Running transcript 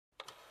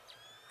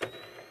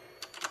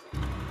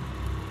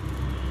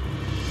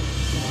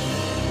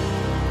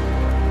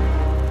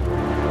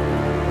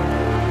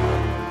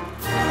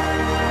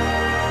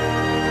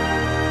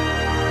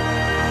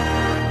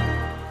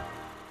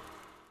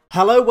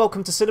Hello,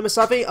 welcome to Cinema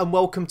Savvy and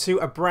welcome to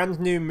a brand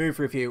new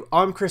movie review.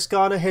 I'm Chris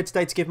Garner, here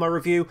today to give my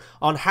review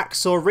on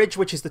Hacksaw Ridge,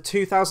 which is the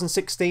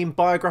 2016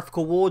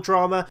 biographical war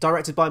drama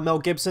directed by Mel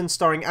Gibson,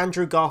 starring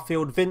Andrew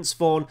Garfield, Vince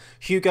Vaughn,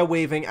 Hugo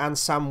Weaving and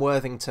Sam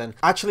Worthington.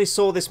 I actually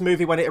saw this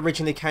movie when it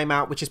originally came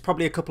out, which is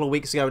probably a couple of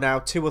weeks ago now,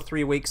 2 or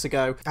 3 weeks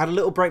ago. I had a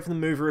little break from the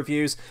movie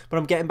reviews, but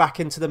I'm getting back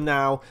into them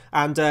now,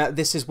 and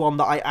this is one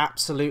that I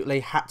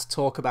absolutely had to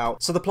talk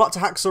about. So the plot to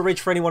Hacksaw Ridge,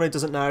 for anyone who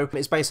doesn't know,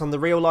 is based on the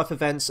real-life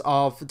events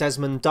of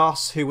Desmond Doss,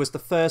 who was the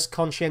first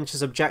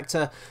conscientious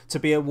objector to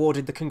be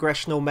awarded the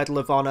Congressional Medal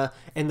of Honor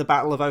in the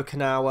Battle of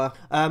Okinawa.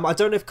 I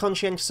don't know if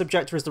conscientious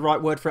objector is the right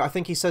word for it. I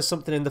think he says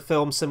something in the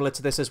film similar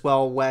to this as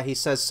well, where he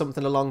says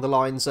something along the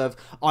lines of,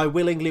 I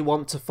willingly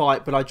want to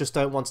fight, but I just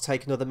don't want to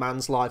take another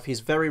man's life.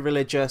 He's very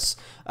religious,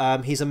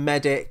 he's a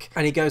medic,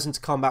 and he goes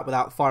into combat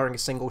without firing a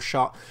single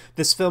shot.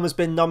 This film has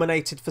been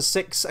nominated for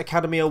 6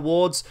 Academy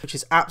Awards, which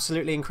is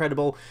absolutely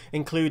incredible,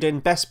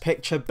 including Best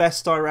Picture,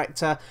 Best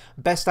Director,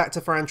 Best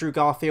Actor for Andrew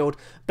Garfield,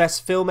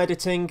 Best Film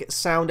Editing,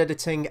 Sound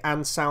Editing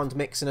and Sound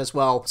Mixing as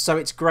well. So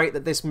it's great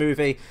that this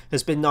movie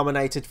has been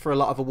nominated for a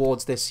lot of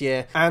awards this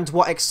year. And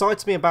what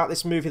excited me about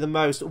this movie the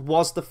most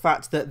was the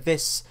fact that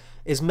this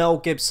is Mel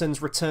Gibson's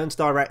return to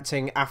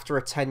directing after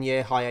a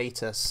 10-year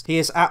hiatus. He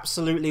is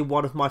absolutely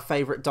one of my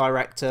favourite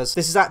directors.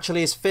 This is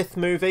actually his 5th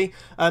movie.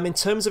 In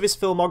terms of his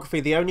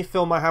filmography, the only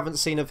film I haven't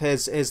seen of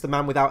his is The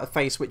Man Without a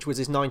Face, which was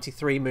his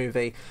 93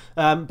 movie.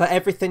 But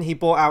everything he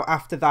brought out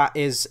after that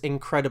is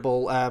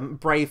incredible.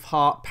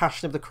 Braveheart,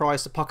 Passion of the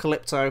Christ,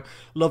 Apocalypto.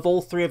 Love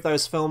all 3 of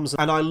those films,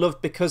 and I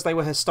loved because they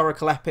were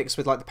historical epics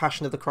with like The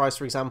Passion of the Christ,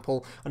 for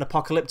example, and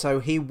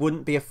Apocalypto. He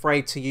wouldn't be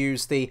afraid to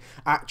use the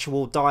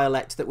actual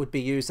dialect that would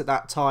be used at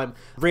that time.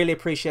 Really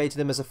appreciated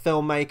him as a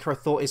filmmaker. I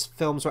thought his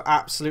films were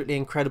absolutely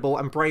incredible,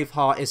 and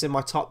Braveheart is in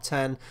my top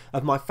 10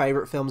 of my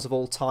favourite films of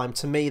all time.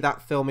 To me,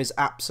 that film is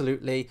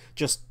absolutely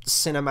just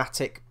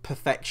cinematic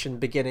perfection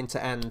beginning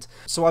to end.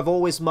 So I've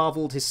always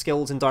marvelled his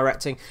skills in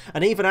directing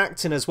and even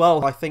acting as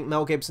well. I think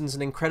Mel Gibson's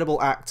an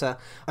incredible actor,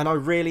 and I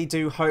really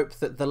do hope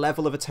that the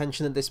level of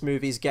attention that this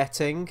movie's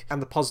getting and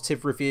the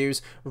positive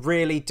reviews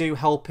really do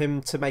help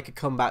him to make a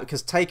comeback,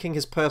 because taking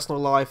his personal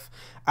life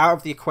out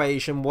of the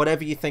equation,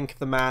 whatever you think of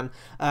the man,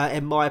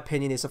 in my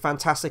opinion, is a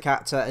fantastic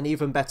actor, an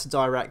even better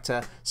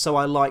director. So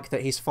I like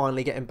that he's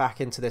finally getting back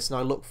into this, and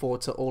I look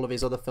forward to all of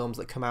his other films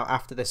that come out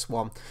after this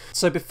one.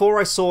 So before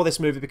I saw this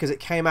movie, because it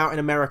came out in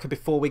America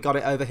before we got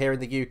it over here in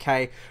the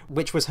UK,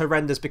 which was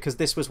horrendous because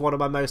this was one of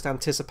my most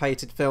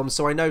anticipated films.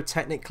 So I know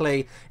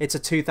technically it's a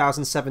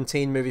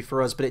 2017 movie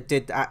for us, but it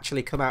did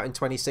actually come out in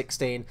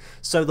 2016.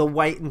 So the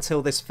wait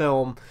until this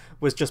film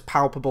was just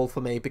palpable for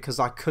me, because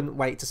I couldn't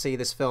wait to see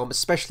this film,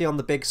 especially on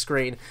the big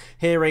screen.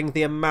 Hearing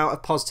the amount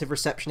of positive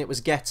reception it was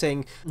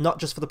getting, not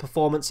just for the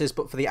performances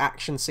but for the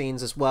action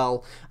scenes as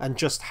well, and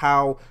just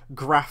how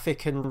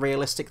graphic and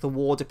realistic the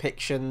war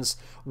depictions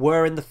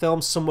were in the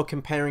film. Some were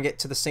comparing it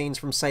to the scenes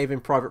from Saving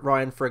Private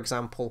Ryan, for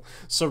example.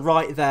 So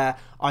right there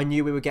I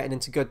knew we were getting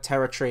into good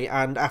territory,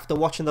 and after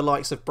watching the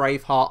likes of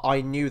Braveheart,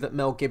 I knew that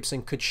Mel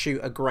Gibson could shoot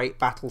a great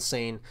battle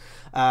scene,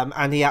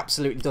 and he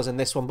absolutely does in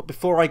this one. But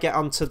before I get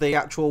onto the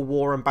actual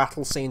war and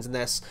battle scenes in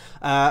this,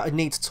 I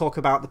need to talk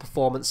about the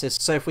performances.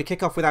 So if we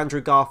kick off with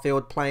Andrew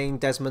Garfield playing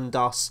Desmond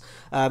Doss,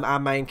 our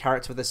main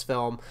character of this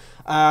film,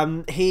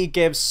 he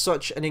gives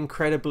such an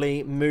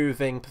incredibly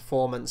moving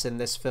performance in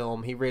this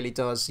film. He really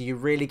does. You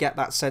really get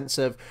that sense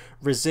of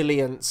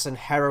resilience and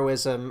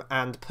heroism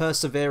and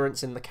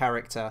perseverance in the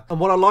character. And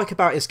what I like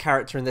about his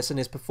character in this and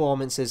his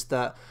performance is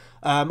that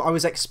I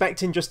was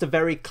expecting just a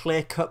very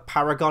clear-cut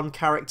paragon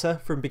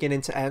character from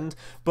beginning to end,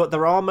 but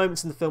there are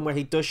moments in the film where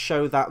he does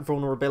show that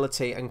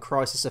vulnerability and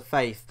crisis of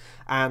faith.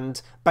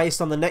 And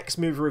based on the next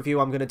movie review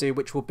I'm going to do,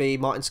 which will be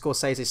Martin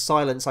Scorsese's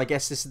Silence, I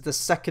guess this is the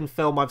 2nd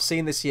film I've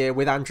seen this year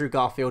with Andrew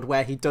Garfield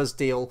where he does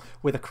deal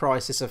with a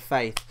crisis of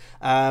faith.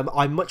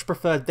 I much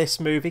preferred this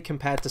movie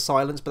compared to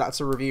Silence, but that's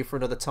a review for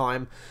another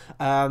time.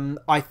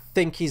 I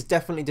think he's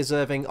definitely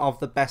deserving of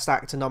the Best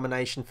Actor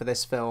nomination for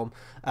this film.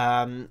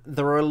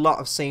 There are a lot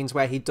of scenes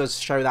where he does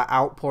show that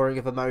outpouring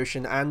of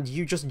emotion, and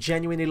you just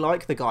genuinely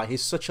like the guy.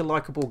 He's such a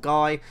likable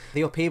guy.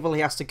 The upheaval he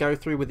has to go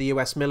through with the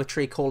US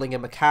military calling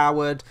him a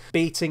coward,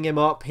 beating him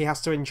up, he has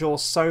to endure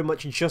so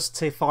much just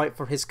to fight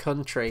for his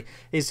country.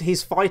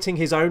 He's fighting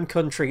his own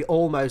country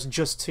almost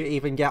just to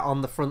even get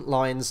on the front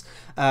lines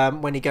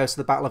when he goes to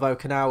the Battle of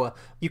Okinawa.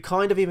 You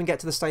kind of even get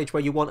to the stage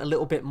where you want a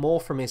little bit more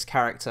from his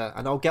character,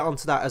 and I'll get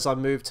onto that as I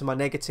move to my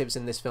negatives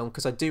in this film,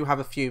 because I do have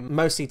a few,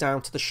 mostly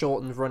down to the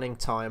shortened running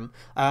time.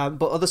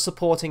 But other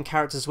supporting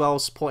characters as well,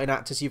 supporting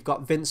actors, you've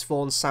got Vince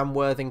Vaughn, Sam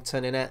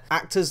Worthington in it.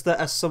 Actors that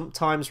are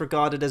sometimes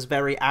regarded as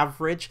very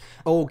average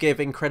all give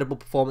incredible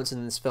performances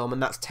in this film,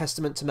 and that's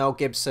testament to Mel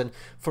Gibson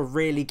for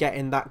really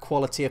getting that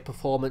quality of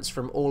performance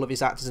from all of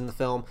his actors in the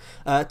film.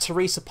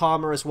 Teresa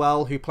Palmer as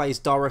well, who plays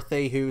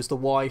Dorothy, who's the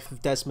wife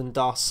of Desmond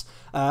Doss.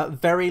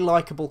 Very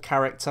likeable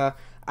character.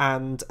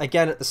 And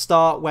again, at the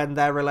start, when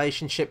their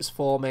relationship's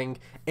forming,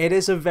 It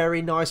is a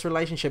very nice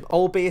relationship,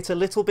 albeit a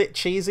little bit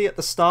cheesy at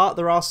the start.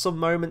 There are some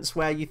moments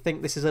where you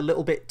think this is a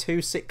little bit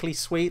too sickly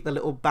sweet, the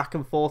little back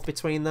and forth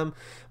between them.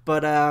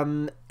 But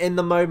in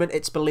the moment,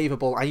 it's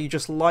believable, and you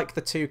just like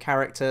the two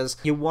characters.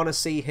 You want to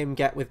see him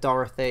get with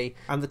Dorothy,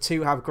 and the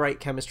two have great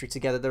chemistry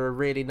together. They're a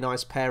really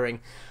nice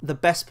pairing. The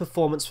best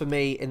performance for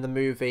me in the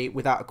movie,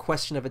 without a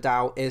question of a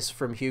doubt, is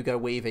from Hugo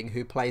Weaving,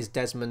 who plays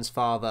Desmond's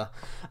father.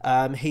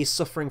 He's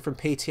suffering from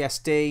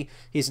PTSD.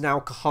 He's an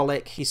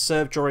alcoholic. He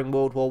served during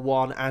World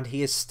War I, and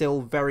he is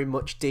still very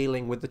much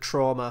dealing with the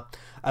trauma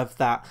of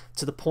that,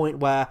 to the point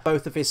where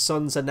both of his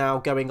sons are now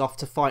going off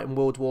to fight in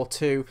World War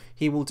II.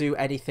 He will do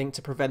anything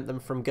to prevent them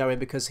from going,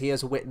 because he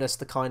has witnessed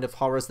the kind of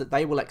horrors that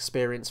they will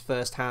experience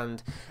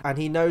firsthand, and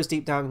he knows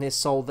deep down in his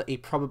soul that he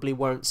probably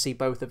won't see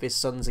both of his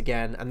sons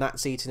again, and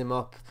that's eating him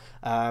up.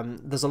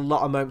 There's a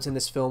lot of moments in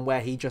this film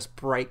where he just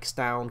breaks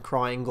down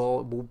crying,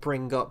 or will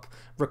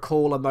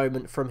recall a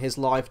moment from his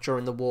life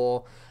during the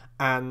war.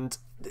 And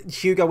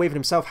Hugo Weaving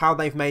himself, how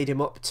they've made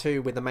him up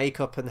too with the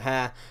makeup and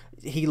hair,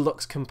 he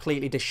looks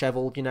completely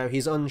disheveled, you know,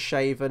 he's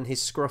unshaven,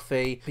 he's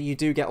scruffy, but you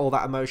do get all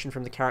that emotion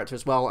from the character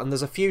as well. And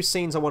there's a few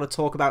scenes I want to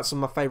talk about,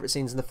 some of my favourite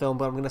scenes in the film,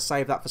 but I'm going to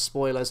save that for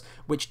spoilers,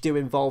 which do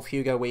involve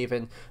Hugo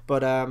Weaving.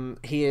 But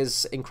he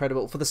is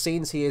incredible for the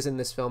scenes he is in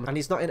this film, and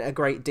he's not in it a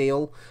great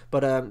deal,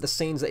 but the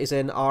scenes that he's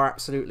in are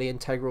absolutely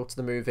integral to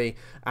the movie,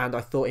 and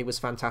I thought he was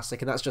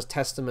fantastic, and that's just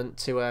testament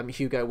to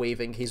Hugo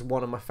Weaving. He's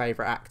one of my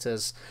favourite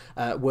actors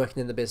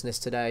working in the business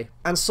today.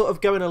 And sort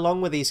of going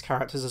along with these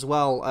characters as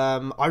well,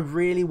 I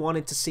really wanted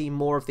to see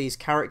more of these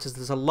characters.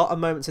 There's a lot of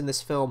moments in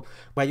this film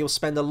where you'll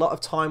spend a lot of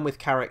time with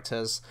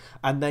characters,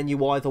 and then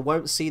you either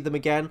won't see them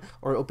again,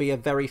 or it'll be a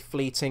very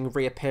fleeting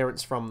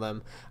reappearance from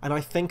them. And I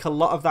think a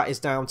lot of that is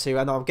down to,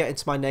 and I'll get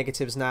into my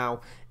negatives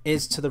now,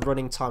 is to the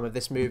running time of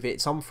this movie.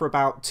 It's on for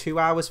about 2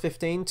 hours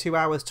 15, 2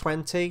 hours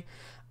 20.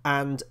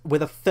 And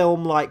with a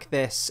film like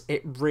this,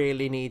 it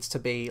really needs to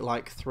be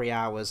like 3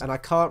 hours. And I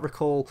can't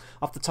recall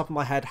off the top of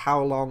my head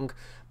how long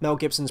Mel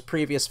Gibson's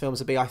previous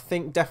films would be. I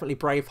think definitely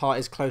Braveheart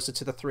is closer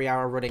to the 3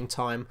 hour running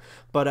time,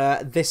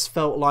 but this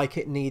felt like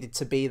it needed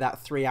to be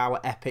that 3 hour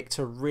epic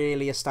to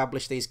really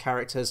establish these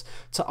characters,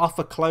 to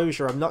offer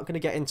closure. I'm not going to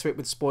get into it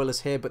with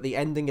spoilers here, but the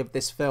ending of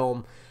this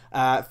film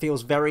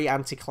feels very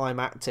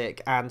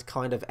anticlimactic and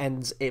kind of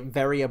ends it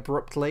very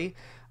abruptly.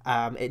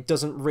 It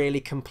doesn't really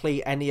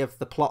complete any of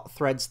the plot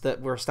threads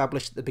that were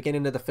established at the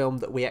beginning of the film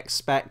that we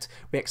expect.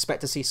 We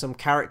expect to see some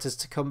characters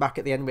to come back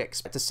at the end. We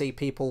expect to see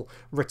people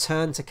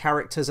return to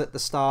characters at the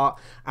start,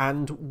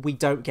 and we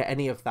don't get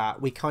any of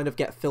that. We kind of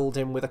get filled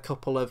in with a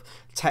couple of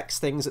text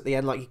things at the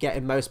end like you get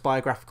in most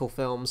biographical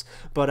films,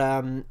 but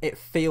it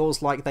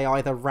feels like they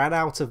either ran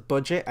out of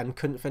budget and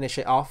couldn't finish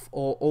it off,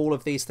 or all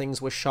of these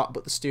things were shot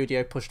but the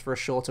studio pushed for a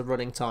shorter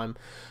running time.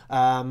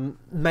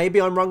 Maybe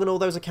I'm wrong on all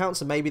those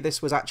accounts, and maybe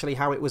this was actually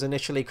how it was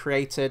initially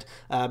created.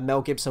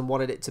 Mel Gibson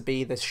wanted it to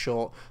be this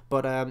short,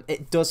 but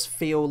it does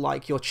feel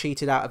like you're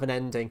cheated out of an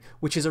ending,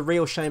 which is a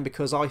real shame,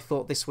 because I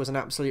thought this was an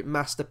absolute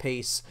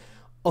masterpiece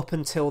up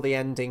until the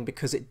ending,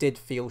 because it did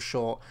feel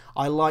short.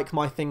 I like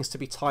my things to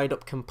be tied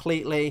up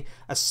completely,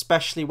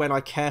 especially when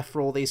I care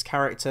for all these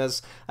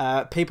characters.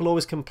 People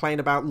always complain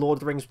about Lord of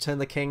the Rings Return of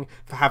the King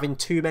for having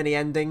too many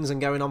endings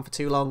and going on for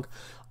too long.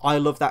 I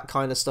love that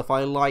kind of stuff.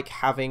 I like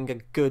having a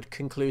good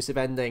conclusive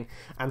ending,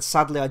 and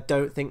sadly I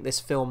don't think this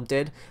film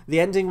did. The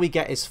ending we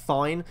get is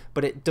fine,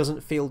 but it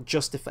doesn't feel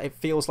justified. It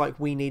feels like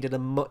we needed a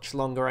much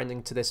longer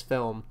ending to this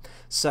film.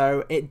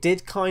 So it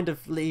did kind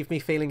of leave me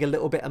feeling a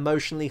little bit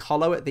emotionally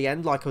hollow at the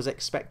end, like I was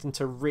expecting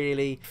to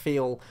really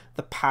feel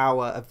the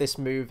power of this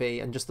movie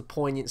and just the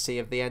poignancy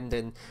of the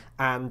ending.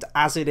 And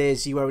as it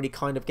is, you only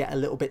kind of get a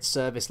little bit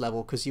service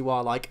level, because you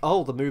are like,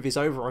 oh, the movie's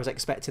over. I was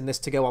expecting this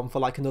to go on for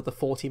like another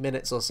 40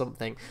 minutes or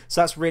something.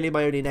 So that's really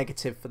my only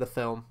negative for the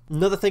film.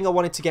 Another thing I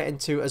wanted to get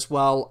into as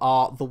well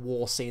are the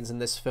war scenes in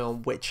this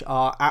film, which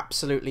are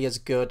absolutely as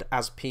good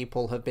as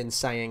people have been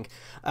saying.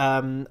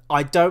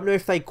 I don't know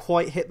if they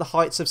quite hit the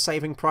heights of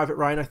Saving Private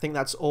Ryan. I think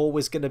that's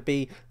always going to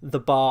be the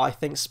bar. I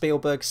think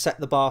Spielberg set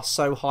the bar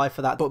so high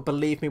for that. But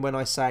believe me when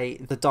I say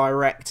the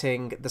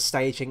directing, the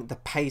staging, the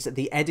pace,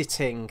 the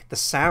editing, the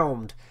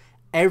sound,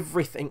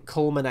 everything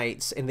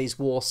culminates in these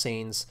war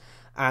scenes.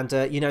 And,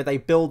 you know, they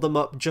build them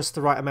up just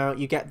the right amount.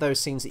 You get those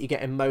scenes that you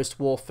get in most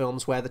war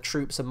films where the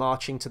troops are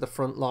marching to the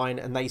front line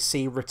and they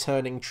see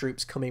returning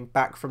troops coming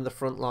back from the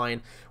front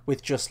line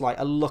with just like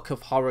a look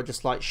of horror,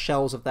 just like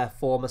shells of their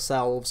former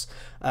selves,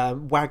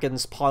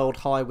 wagons piled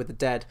high with the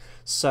dead.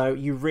 So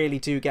you really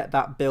do get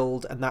that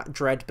build and that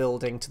dread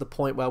building to the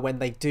point where when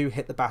they do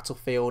hit the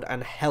battlefield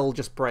and hell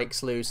just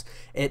breaks loose,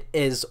 it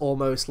is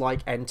almost like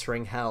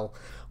entering hell.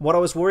 What I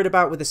was worried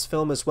about with this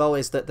film as well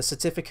is that the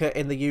certificate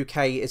in the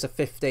UK is a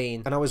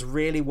 15, and I was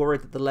really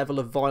worried that the level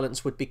of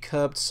violence would be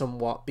curbed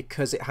somewhat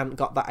because it hadn't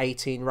got that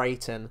 18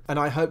 rating. And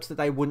I hoped that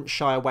they wouldn't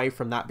shy away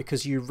from that,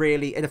 because you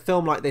really, in a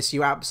film like this,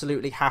 you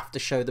absolutely have to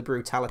show the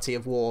brutality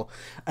of war.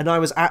 And I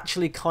was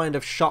actually kind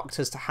of shocked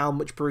as to how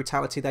much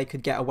brutality they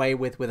could get away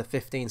with a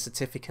 15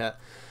 certificate.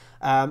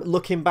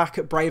 Looking back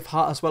at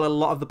Braveheart as well, a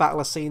lot of the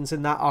battle scenes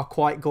in that are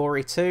quite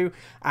gory too,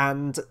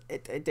 and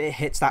it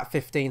hits that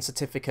 15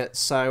 certificate,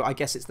 so I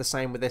guess it's the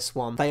same with this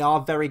one. They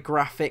are very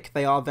graphic,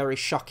 they are very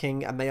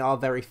shocking, and they are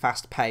very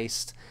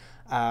fast-paced.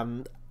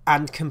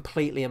 And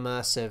completely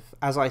immersive.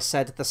 As I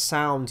said, the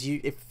sound,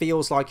 it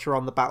feels like you're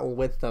on the battle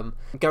with them.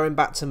 Going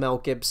back to Mel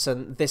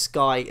Gibson, this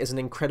guy is an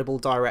incredible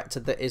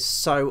director that is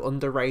so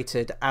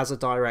underrated as a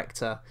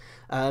director.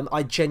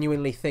 I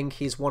genuinely think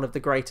he's one of the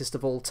greatest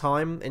of all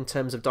time in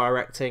terms of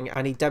directing,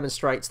 and he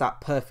demonstrates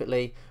that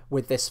perfectly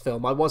with this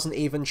film. I wasn't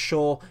even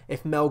sure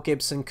if Mel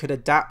Gibson could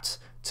adapt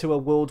to a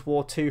World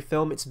War II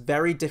film. It's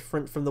very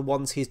different from the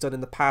ones he's done in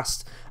the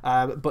past,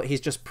 but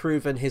he's just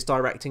proven his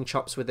directing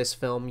chops with this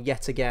film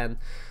yet again.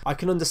 I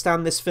can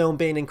understand this film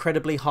being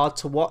incredibly hard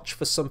to watch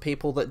for some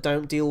people that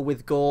don't deal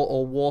with gore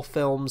or war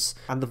films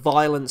and the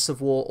violence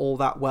of war all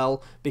that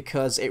well,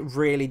 because it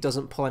really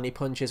doesn't pull any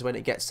punches when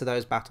it gets to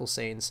those battle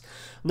scenes.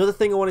 Another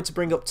thing I wanted to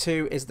bring up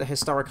too is the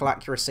historical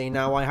accuracy.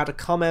 Now, I had a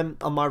comment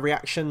on my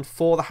reaction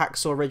for the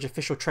Hacksaw Ridge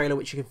official trailer,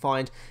 which you can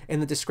find in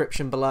the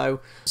description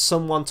below.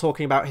 Someone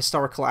talking about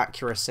historical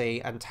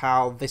accuracy and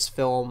how this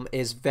film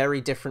is very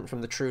different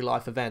from the true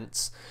life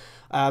events.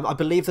 I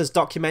believe there's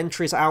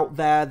documentaries out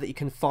there that you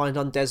can find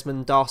on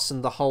Desmond Doss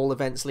and the whole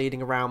events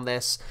leading around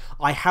this.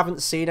 I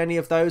haven't seen any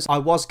of those. I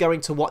was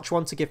going to watch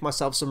one to give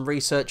myself some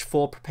research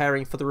for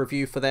preparing for the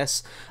review for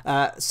this.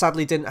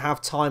 Sadly didn't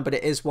have time, but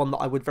it is one that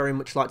I would very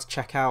much like to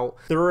check out.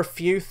 There are a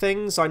few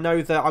things. I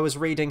know that I was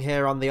reading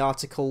here on the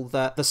article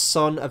that the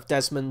son of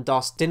Desmond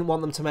Doss didn't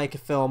want them to make a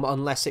film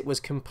unless it was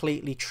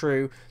completely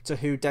true to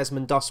who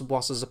Desmond Doss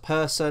was as a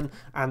person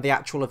and the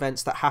actual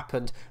events that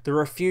happened. There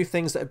are a few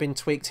things that have been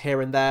tweaked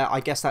here and there.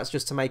 I guess that's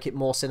just to make it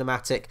more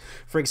cinematic.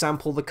 For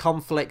example, the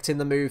conflict in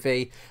the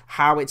movie,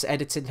 how it's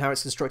edited and how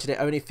it's constructed, it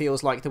only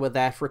feels like they were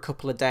there for a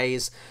couple of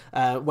days,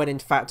 when in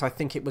fact I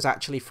think it was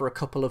actually for a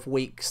couple of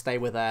weeks they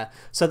were there.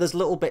 So there's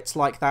little bits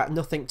like that,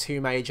 nothing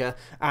too major.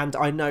 And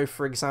I know,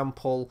 for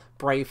example,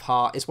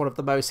 Braveheart is one of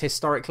the most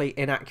historically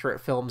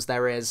inaccurate films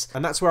there is,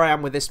 and that's where I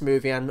am with this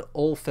movie and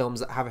all films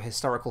that have a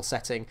historical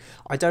setting.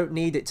 I don't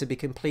need it to be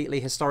completely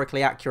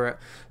historically accurate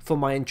for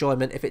my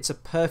enjoyment. If it's a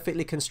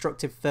perfectly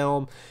constructed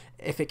film,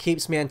 if it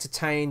keeps me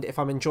entertained, if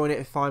I'm enjoying it,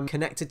 if I'm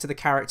connected to the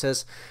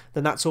characters,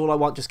 then that's all I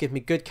want. Just give me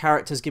good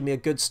characters, give me a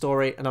good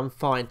story, and I'm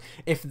fine.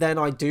 If then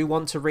I do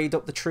want to read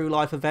up the true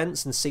life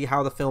events and see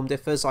how the film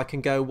differs, I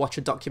can go watch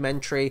a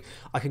documentary,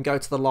 I can go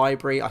to the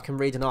library, I can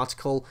read an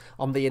article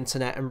on the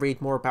internet and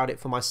read more about it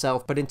for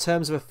myself. But in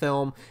terms of a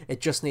film,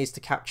 it just needs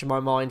to capture my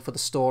mind for the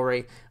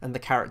story and the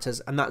characters,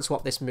 and that's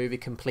what this movie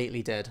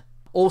completely did.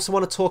 Also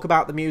want to talk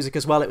about the music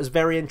as well. It was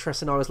very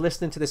interesting. I was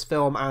listening to this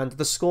film and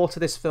the score to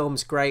this film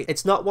is great.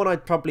 It's not one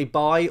I'd probably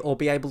buy or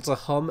be able to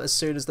hum as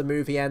soon as the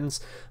movie ends,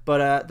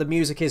 but the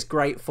music is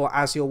great for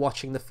as you're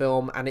watching the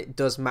film, and it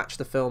does match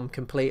the film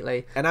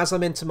completely. And as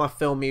I'm into my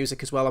film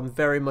music as well, I'm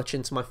very much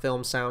into my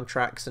film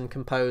soundtracks and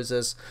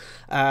composers.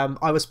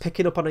 I was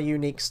picking up on a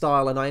unique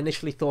style, and I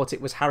initially thought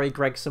it was Harry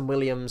Gregson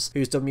Williams,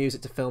 who's done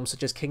music to films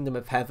such as Kingdom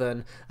of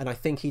Heaven, and I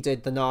think he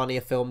did the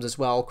Narnia films as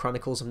well,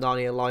 Chronicles of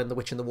Narnia, Lion, the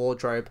Witch and the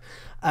Wardrobe.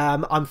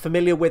 I'm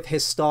familiar with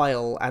his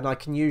style, and I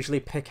can usually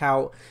pick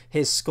out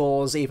his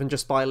scores even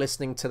just by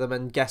listening to them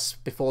and guess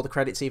before the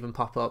credits even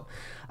pop up.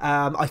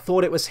 I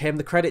thought it was him,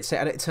 the credits hit,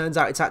 and it turns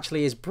out it's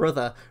actually his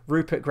brother,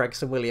 Rupert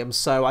Gregson Williams,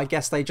 so I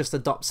guess they just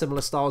adopt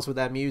similar styles with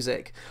their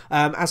music.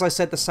 As I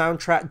said, the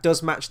soundtrack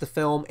does match the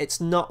film. It's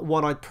not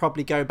one I'd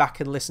probably go back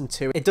and listen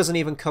to. It doesn't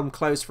even come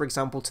close, for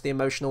example, to the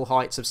emotional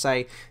heights of,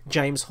 say,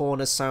 James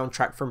Horner's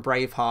soundtrack from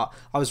Braveheart.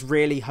 I was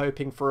really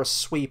hoping for a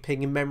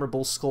sweeping and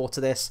memorable score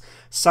to this.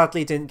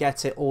 Sadly didn't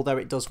get it, although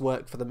it does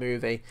work for the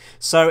movie.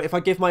 So if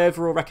I give my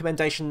overall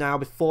recommendation now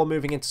before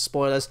moving into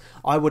spoilers,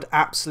 I would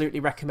absolutely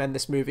recommend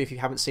this movie if you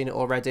haven't seen it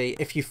already.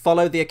 If you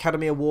follow the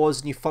Academy Awards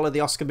and you follow the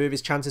Oscar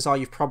movies, chances are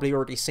you've probably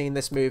already seen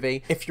this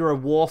movie. If you're a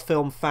war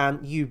film fan,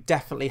 you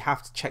definitely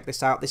have to check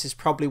this out. This is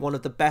probably one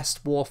of the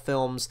best war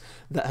films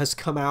that has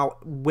come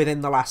out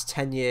within the last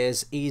 10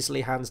 years,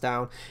 easily, hands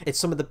down. It's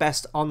some of the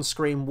best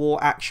on-screen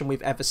war action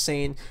we've ever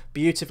seen,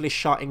 beautifully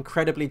shot,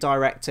 incredibly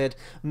directed.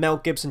 Mel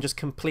Gibson just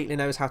completely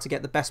knows how to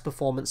get the best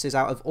performances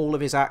out of all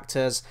of his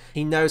actors.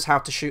 He knows how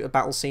to shoot a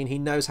battle scene, he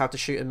knows how to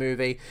shoot a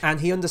movie, and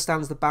he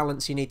understands the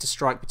balance you need to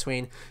strike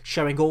between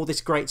showing all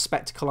this great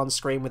spectacle on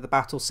screen with the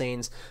battle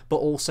scenes, but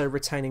also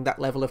retaining that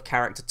level of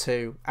character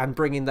too, and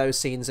bringing those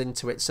scenes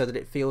into it so that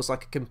it feels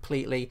like a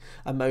completely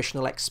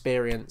emotional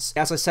experience.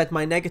 As I said,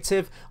 my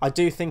negative, I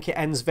do think it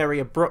ends very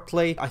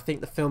abruptly. I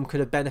think the film could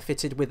have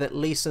benefited with at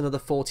least another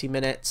 40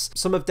 minutes.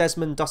 Some of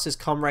Desmond Doss's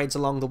comrades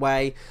along the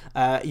way,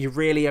 you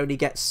really only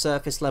get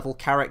surface level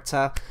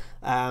character.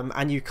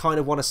 and you kind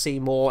of want to see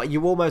more.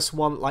 You almost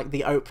want like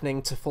the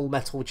opening to Full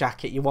Metal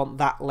Jacket. You want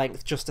that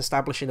length, just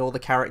establishing all the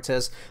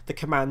characters, the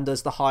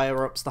commanders, the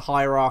higher-ups, the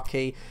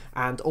hierarchy,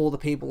 and all the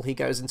people he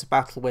goes into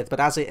battle with. But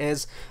as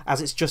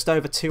it's just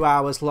over 2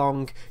 hours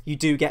long, you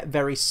do get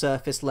very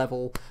surface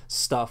level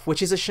stuff,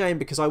 which is a shame,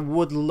 because I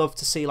would love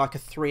to see like a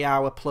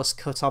 3-hour plus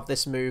cut of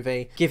this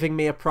movie, giving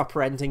me a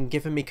proper ending,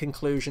 giving me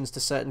conclusions to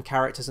certain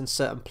characters and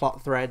certain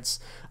plot threads.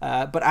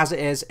 But as it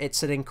is,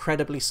 it's an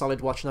incredibly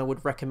solid watch, and I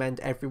would recommend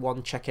everyone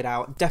check it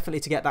out,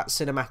 definitely to get that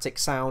cinematic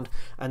sound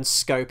and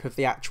scope of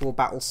the actual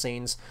battle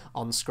scenes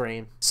on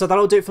screen. So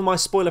that'll do it for my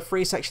spoiler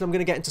free section. I'm going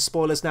to get into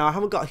spoilers now. I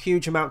haven't got a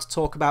huge amount to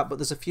talk about, but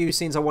there's a few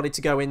scenes I wanted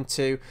to go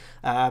into,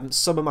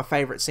 some of my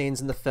favourite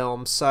scenes in the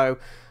film. So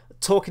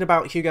talking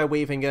about Hugo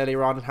Weaving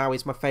earlier on and how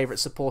he's my favourite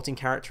supporting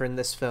character in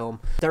this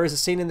film, there is a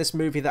scene in this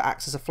movie that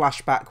acts as a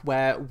flashback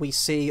where we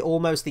see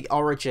almost the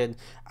origin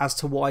as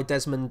to why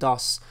Desmond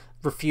Doss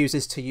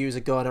refuses to use a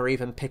gun or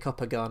even pick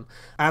up a gun.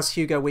 As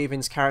Hugo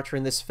Weaving's character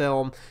in this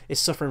film is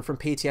suffering from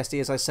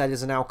PTSD, as I said,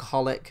 is an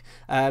alcoholic,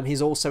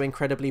 he's also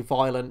incredibly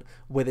violent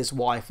with his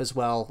wife as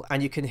well,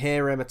 and you can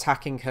hear him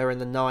attacking her in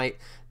the night.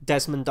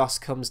 Desmond Doss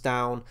comes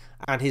down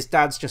and his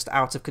dad's just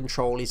out of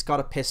control. He's got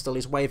a pistol,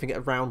 he's waving it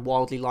around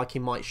wildly like he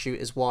might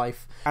shoot his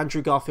wife.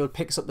 Andrew Garfield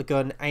picks up the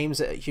gun, aims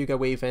it at Hugo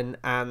Weaving,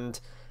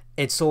 and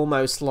it's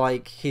almost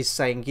like he's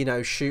saying, you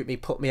know, shoot me,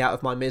 put me out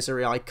of my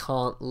misery. I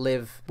can't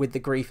live with the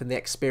grief and the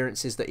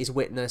experiences that he's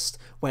witnessed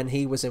when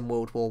he was in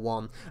World War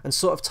One. And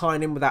sort of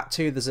tying in with that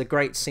too, there's a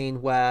great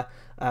scene where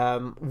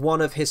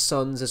one of his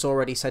sons has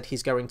already said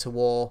he's going to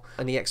war,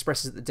 and he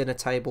expresses at the dinner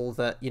table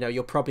that, you know,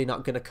 you're probably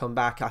not going to come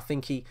back. I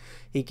think he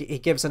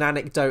gives an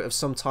anecdote of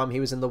some time he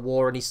was in the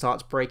war, and he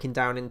starts breaking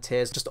down in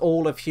tears. Just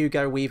all of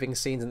Hugo Weaving's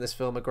scenes in this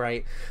film are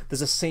great.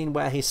 There's a scene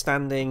where he's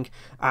standing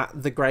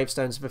at the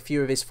gravestones of a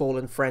few of his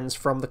fallen friends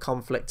from the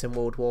conflict in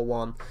World War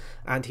One,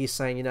 and he's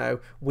saying, you know,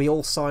 we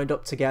all signed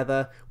up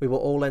together, we were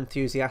all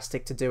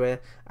enthusiastic to do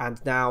it, and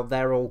now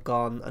they're all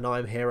gone and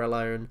I'm here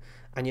alone.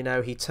 And, you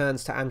know, he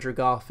turns to Andrew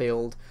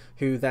Garfield,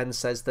 who then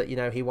says that, you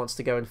know, he wants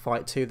to go and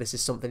fight too. This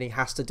is something he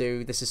has to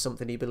do. This is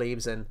something he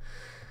believes in.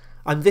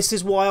 And this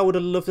is why I would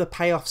have loved a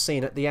payoff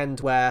scene at the end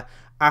where,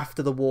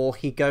 after the war,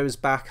 he goes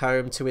back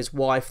home to his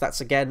wife.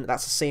 That's a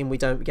scene we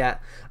don't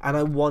get. And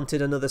I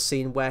wanted another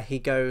scene where he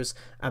goes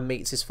and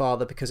meets his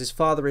father, because his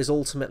father is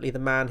ultimately the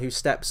man who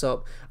steps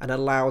up and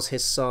allows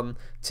his son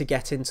to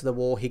get into the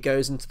war. He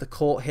goes into the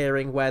court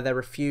hearing where they're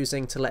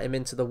refusing to let him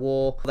into the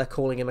war. They're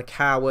calling him a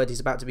coward. He's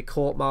about to be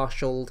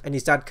court-martialed, and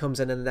his dad comes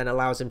in and then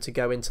allows him to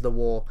go into the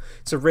war.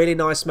 It's a really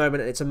nice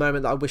moment, and it's a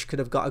moment that I wish could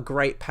have got a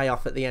great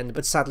payoff at the end,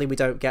 but sadly we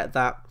don't get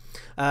that.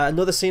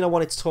 Another scene I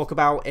wanted to talk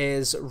about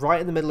is right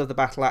in the middle of the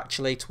battle,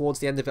 actually, towards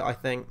the end of it, I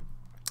think.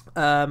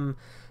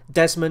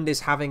 Desmond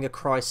is having a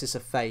crisis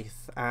of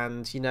faith,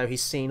 and, you know,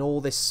 he's seen all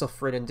this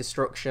suffering and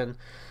destruction,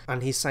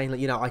 and he's saying,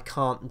 you know, I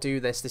can't do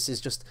this. This is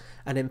just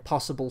an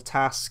impossible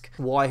task.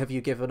 Why have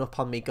you given up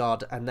on me,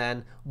 God? And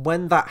then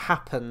when that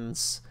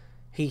happens,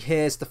 he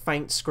hears the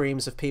faint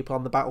screams of people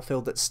on the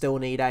battlefield that still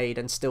need aid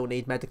and still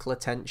need medical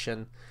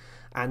attention.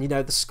 And, you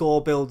know, the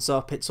score builds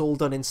up, it's all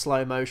done in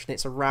slow motion,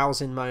 it's a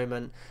rousing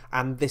moment,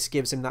 and this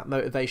gives him that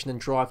motivation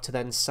and drive to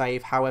then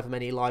save however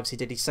many lives he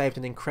did. He saved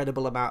an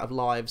incredible amount of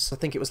lives. I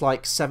think it was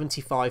like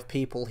 75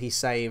 people he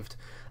saved.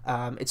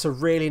 It's a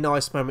really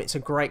nice moment, it's a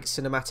great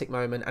cinematic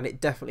moment, and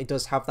it definitely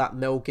does have that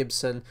Mel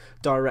Gibson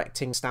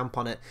directing stamp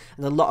on it.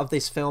 And a lot of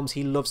these films,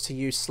 he loves to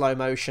use slow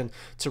motion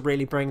to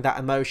really bring that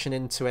emotion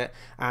into it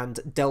and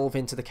delve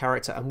into the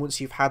character. And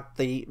once you've had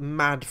the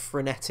mad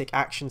frenetic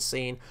action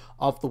scene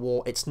of the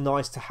war, it's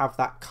nice to have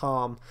that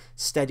calm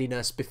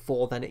steadiness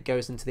before then it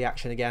goes into the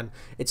action again.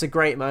 It's a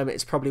great moment.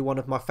 It's probably one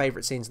of my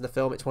favourite scenes in the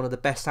film. It's one of the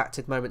best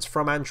acted moments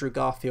from Andrew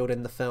Garfield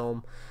in the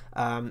film.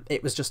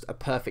 It was just a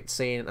perfect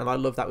scene, and I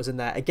love that was in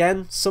there.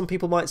 Again, some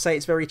people might say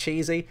it's very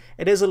cheesy.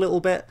 It is a little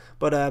bit,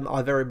 but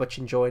I very much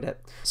enjoyed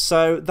it.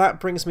 So that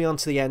brings me on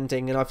to the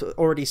ending, and I've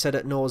already said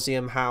ad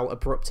nauseum how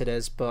abrupt it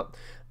is, but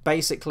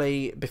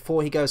basically,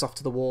 before he goes off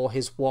to the war,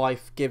 his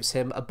wife gives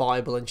him a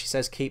Bible, and she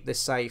says, keep this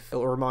safe, it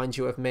will remind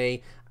you of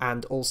me.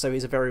 And also,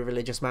 he's a very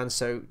religious man,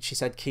 so she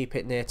said, keep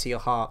it near to your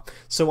heart.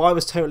 So I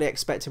was totally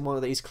expecting one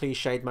of these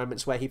cliched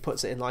moments where he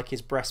puts it in like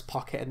his breast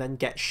pocket and then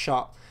gets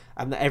shot,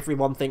 and that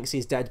everyone thinks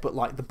he's dead, but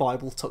like the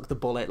Bible took the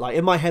bullet. Like,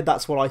 in my head,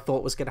 that's what I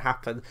thought was going to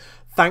happen.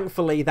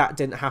 Thankfully, that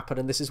didn't happen,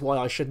 and this is why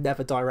I should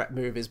never direct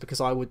movies, because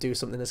I would do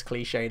something as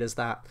cliched as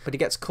that. But he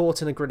gets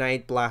caught in a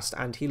grenade blast,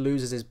 and he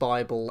loses his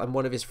Bible, and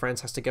one of his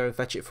friends has to go and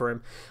fetch it for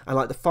him. And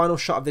like the final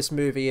shot of this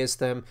movie is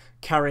them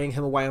carrying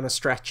him away on a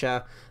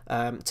stretcher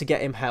to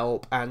get him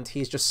help, and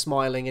he's just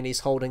smiling and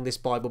he's holding this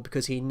Bible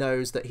because he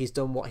knows that he's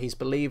done what he's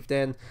believed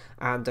in,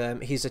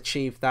 and he's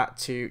achieved that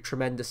to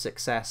tremendous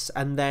success.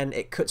 And then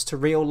it cuts to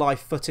real life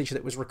footage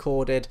that was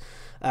recorded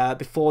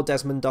before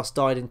Desmond Doss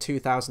died in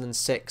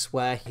 2006,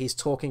 where he's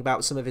talking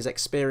about some of his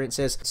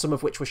experiences, some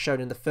of which were shown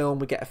in the film.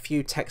 We get a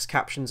few text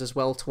captions as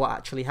well to what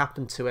actually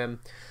happened to him.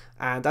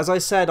 And as I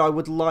said, I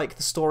would like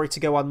the story to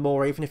go on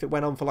more, even if it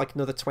went on for like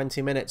another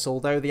 20 minutes.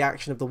 Although the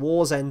action of the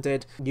wars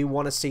ended, you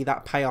want to see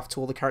that payoff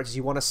to all the characters.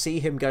 You want to see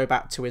him go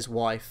back to his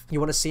wife. You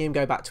want to see him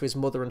go back to his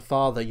mother and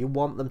father. You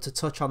want them to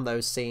touch on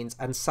those scenes,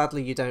 and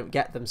sadly you don't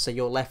get them, so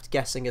you're left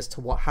guessing as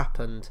to what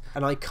happened.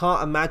 And I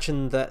can't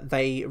imagine that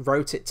they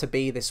wrote it to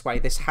be this way.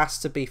 This has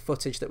to be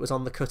footage that was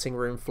on the cutting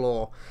room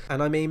floor.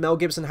 And I mean, Mel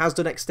Gibson has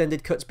done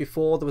extended cuts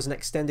before. There was an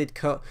extended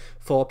cut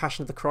for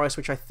Passion of the Christ,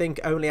 which I think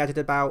only added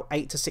about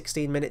 8 to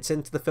 16 minutes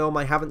into the film.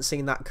 I haven't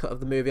seen that cut of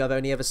the movie. I've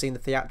only ever seen the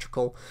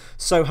theatrical.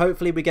 So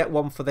hopefully we get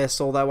one for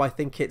this, although I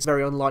think it's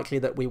very unlikely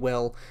that we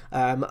will.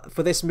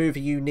 For this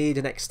movie, you need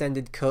an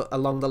extended cut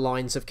along the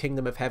lines of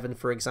Kingdom of Heaven,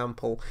 for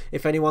example.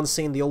 If anyone's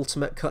seen the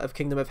ultimate cut of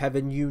Kingdom of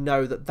Heaven, you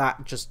know that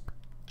that just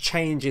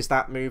changes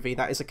that movie.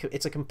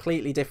 It's a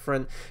completely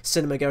different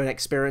cinema going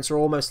experience, or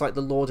almost like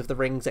the Lord of the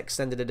Rings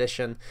extended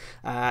edition.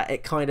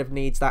 It kind of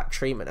needs that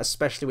treatment,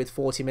 especially with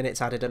 40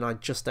 minutes added, and I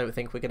just don't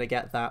think we're going to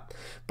get that.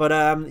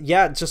 But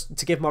yeah, just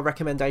to give my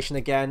recommendation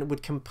again,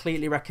 would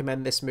completely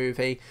recommend this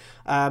movie.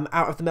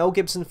 Out of the Mel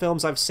Gibson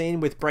films I've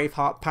seen, with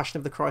Braveheart, Passion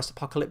of the Christ,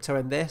 Apocalypto,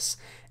 and this,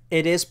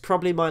 it is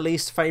probably my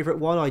least favourite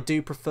one. I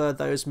do prefer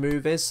those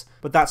movies,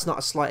 but that's not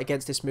a slight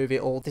against this movie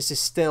at all. This is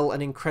still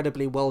an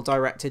incredibly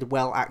well-directed,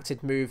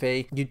 well-acted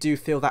movie. You do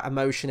feel that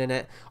emotion in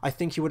it. I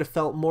think you would have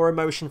felt more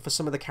emotion for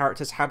some of the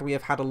characters had we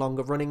have had a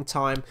longer running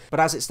time, but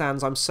as it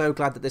stands, I'm so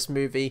glad that this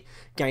movie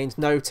gained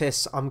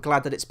notice. I'm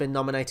glad that it's been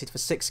nominated for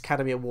 6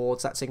 Academy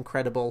Awards. That's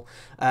incredible.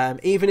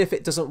 Even if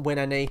it doesn't win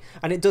any,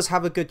 and it does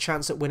have a good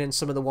chance at winning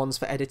some of the ones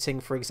for editing,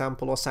 for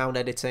example, or sound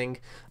editing,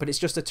 but it's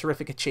just a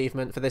terrific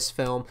achievement for this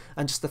film,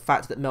 and just the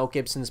fact that Mel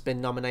Gibson's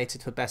been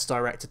nominated for Best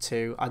Director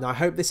too, and I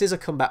hope this is a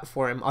comeback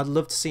for him. I'd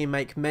love to see him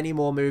make many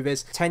more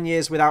movies. 10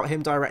 years without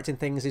him directing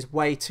things is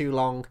way too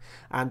long,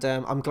 and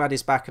I'm glad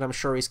he's back, and I'm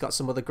sure he's got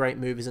some other great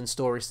movies and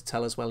stories to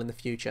tell as well in the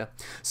future.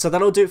 So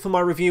that'll do it for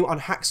my review on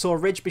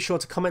Hacksaw Ridge. Be sure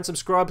to comment,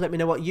 subscribe, let me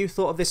know what you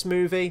thought of this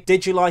movie.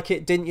 Did you like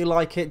it? Didn't you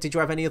like it? Did you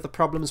have any other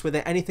problems with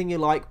it? Anything you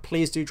like,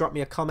 please do drop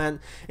me a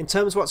comment. In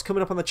terms of what's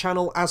coming up on the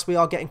channel, as we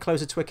are getting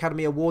closer to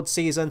Academy Awards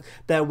season,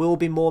 there will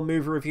be more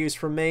movie reviews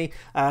from me.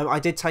 I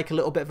did take a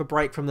little bit of a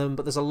break from them,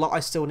 but there's a lot I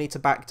still need to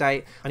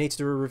backdate. I need to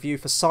do a review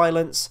for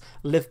Silence,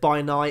 Live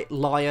by Night,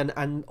 Lion,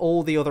 and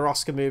all the other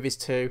Oscar movies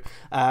too.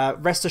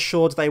 Rest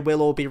assured they will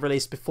all be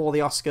released before the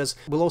Oscars.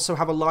 We'll also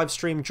have a live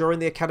stream during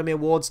the Academy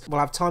Awards. We'll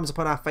have times up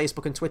on our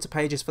Facebook and Twitter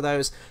pages for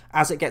those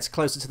as it gets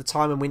closer to the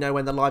time and we know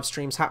when the live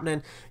stream's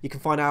happening. You can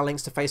find our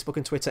links to Facebook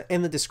and Twitter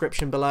in the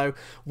description below.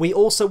 We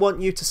also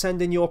want you to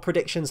send in your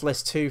predictions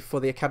list too for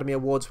the Academy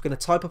Awards. We're going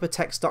to type up a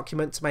text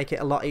document to make it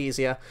a lot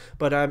easier,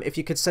 but if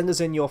you could send us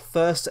in your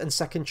first and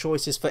second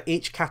choices for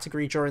each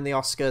category during the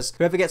Oscars,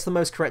 whoever gets the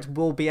most correct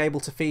will be able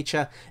to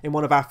feature in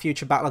one of our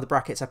future Battle of the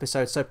Brackets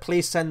episodes. So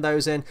please send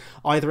those in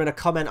either in a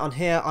comment on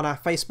here, on our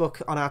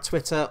Facebook, on our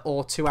Twitter,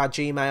 or to our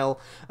Gmail,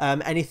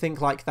 anything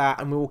like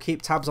that, and we will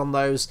keep tabs on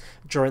those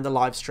during the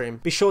live stream.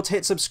 Be sure to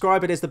hit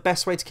subscribe. It is the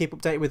best way to keep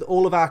updated with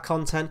all of our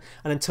content,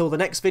 and until the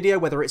next video,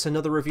 whether it's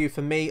another review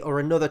from me or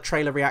another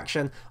trailer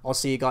reaction, I'll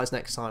see you guys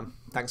next time.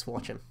 Thanks for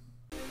watching.